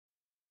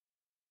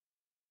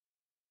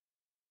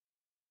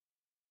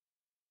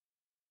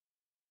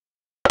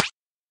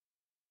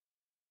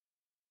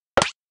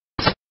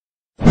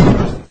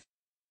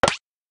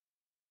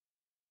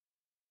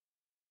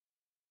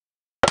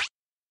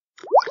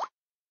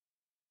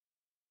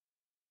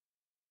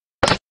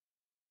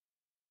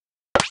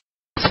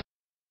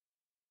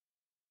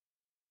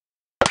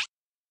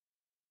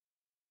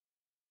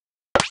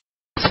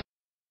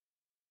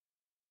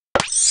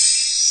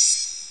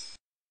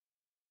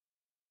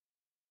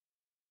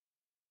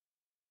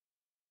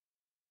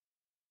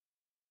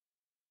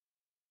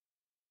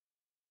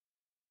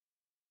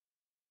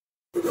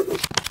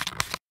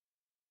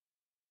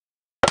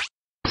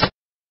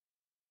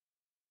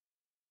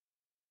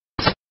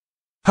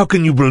How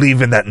can you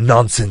believe in that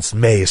nonsense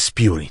May is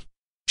spewing?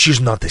 She's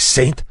not a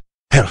saint.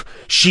 Hell,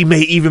 she may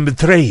even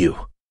betray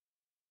you.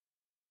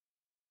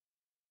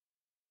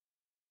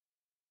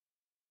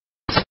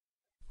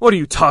 What are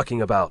you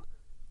talking about?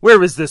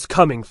 Where is this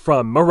coming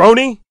from,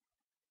 Maroney?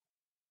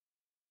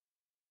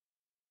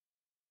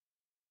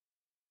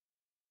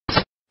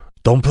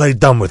 Don't play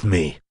dumb with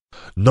me.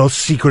 No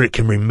secret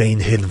can remain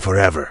hidden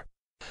forever.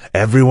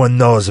 Everyone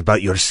knows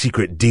about your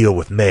secret deal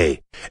with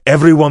May.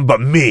 Everyone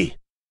but me.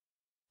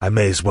 I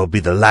may as well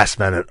be the last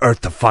man on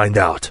Earth to find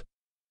out.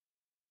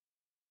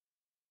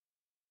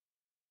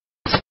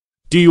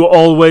 Do you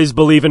always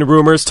believe in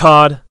rumors,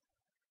 Todd?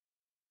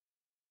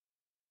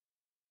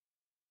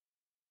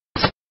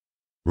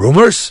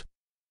 Rumors?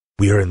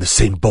 We are in the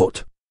same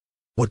boat.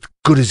 What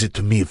good is it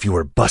to me if you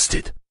are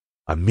busted?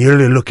 I'm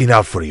merely looking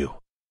out for you.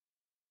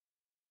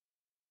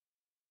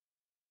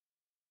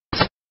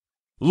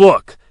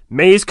 Look,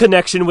 May's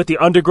connection with the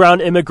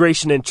underground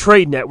immigration and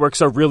trade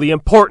networks are really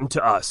important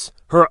to us.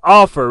 Her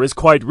offer is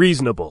quite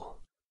reasonable.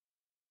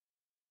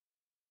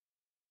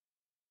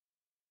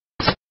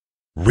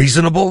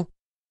 Reasonable?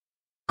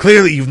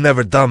 Clearly you've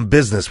never done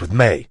business with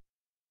May.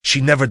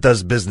 She never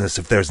does business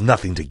if there's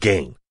nothing to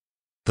gain.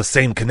 The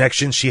same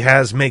connection she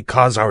has may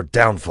cause our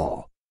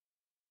downfall.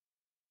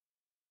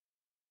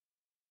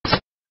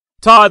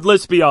 Todd,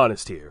 let's be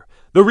honest here.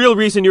 The real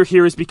reason you're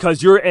here is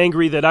because you're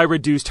angry that I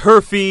reduced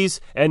her fees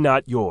and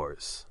not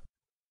yours.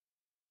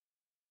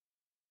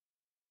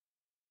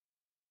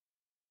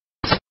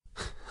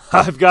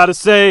 I've got to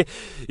say,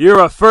 you're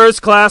a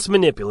first-class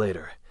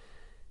manipulator.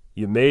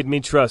 You made me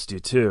trust you,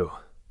 too.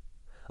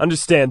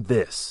 Understand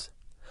this.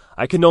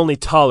 I can only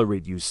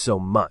tolerate you so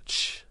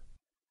much.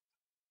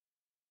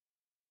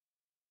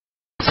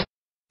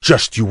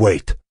 Just you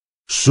wait.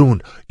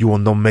 Soon you will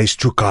know May's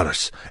true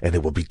colors, and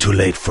it will be too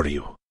late for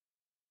you.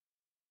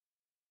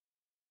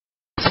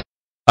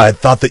 I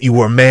thought that you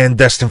were a man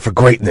destined for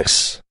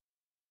greatness,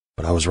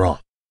 but I was wrong.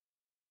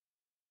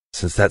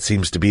 Since that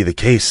seems to be the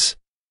case,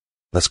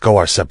 let's go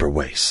our separate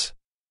ways.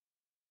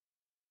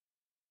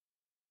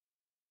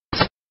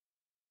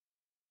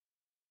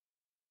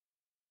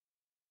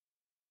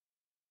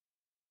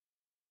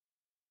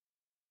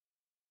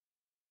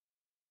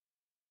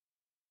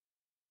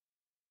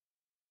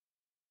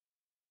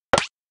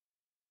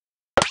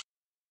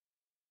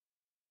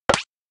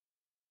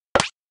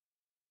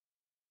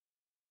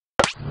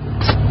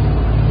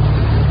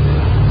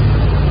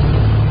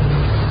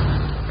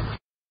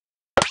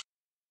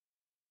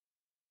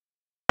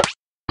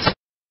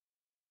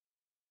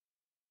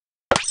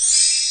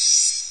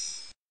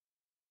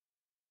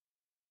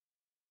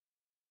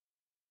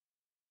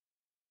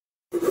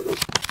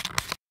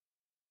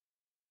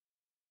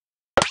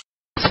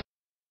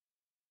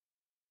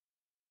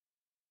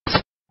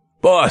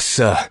 Boss,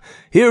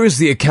 here is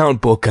the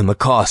account book and the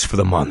cost for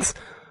the month.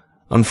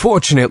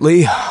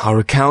 Unfortunately, our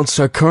accounts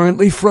are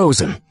currently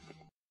frozen.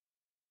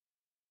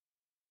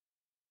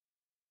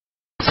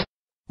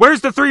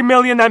 Where's the $3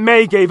 million that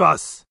May gave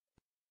us?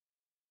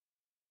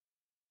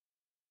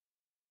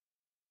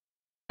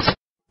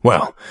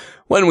 Well,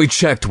 when we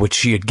checked what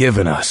she had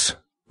given us,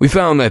 we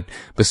found that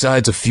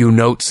besides a few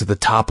notes at the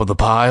top of the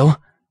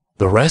pile,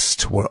 the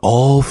rest were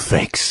all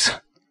fakes.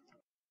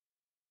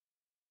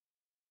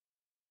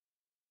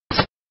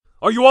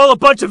 Are you all a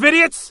bunch of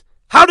idiots?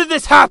 How did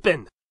this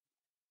happen?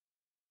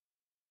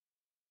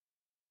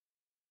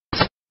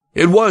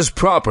 It was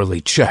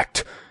properly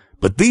checked,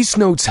 but these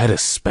notes had a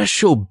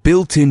special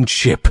built-in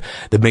chip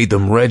that made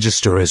them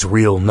register as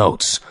real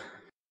notes.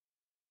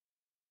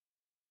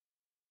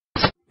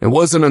 It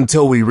wasn't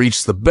until we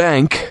reached the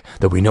bank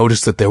that we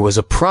noticed that there was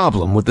a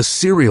problem with the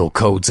serial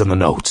codes in the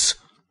notes.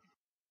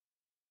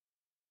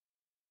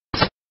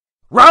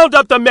 Round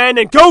up the men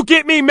and go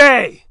get me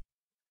May!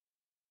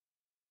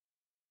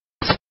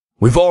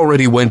 We've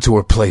already went to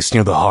her place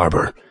near the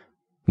harbor.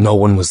 No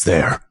one was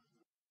there.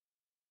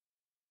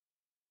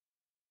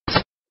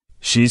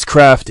 She's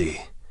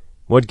crafty.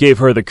 What gave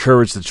her the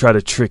courage to try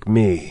to trick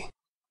me?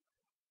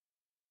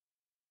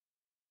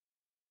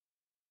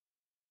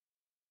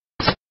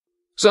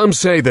 Some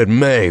say that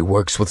May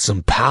works with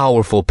some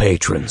powerful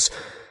patrons.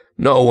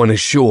 No one is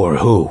sure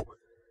who.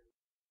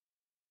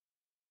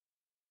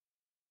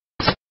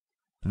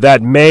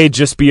 That may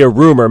just be a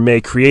rumor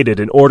May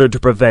created in order to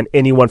prevent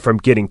anyone from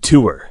getting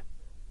to her.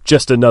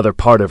 Just another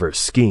part of her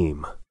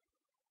scheme.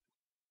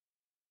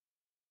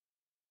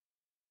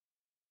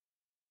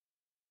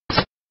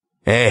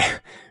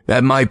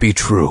 That might be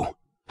true.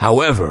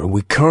 However,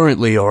 we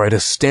currently are at a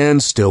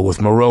standstill with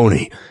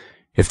Maroney.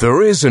 If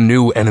there is a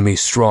new enemy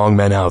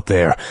strongman out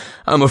there,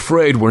 I'm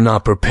afraid we're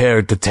not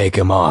prepared to take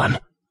him on.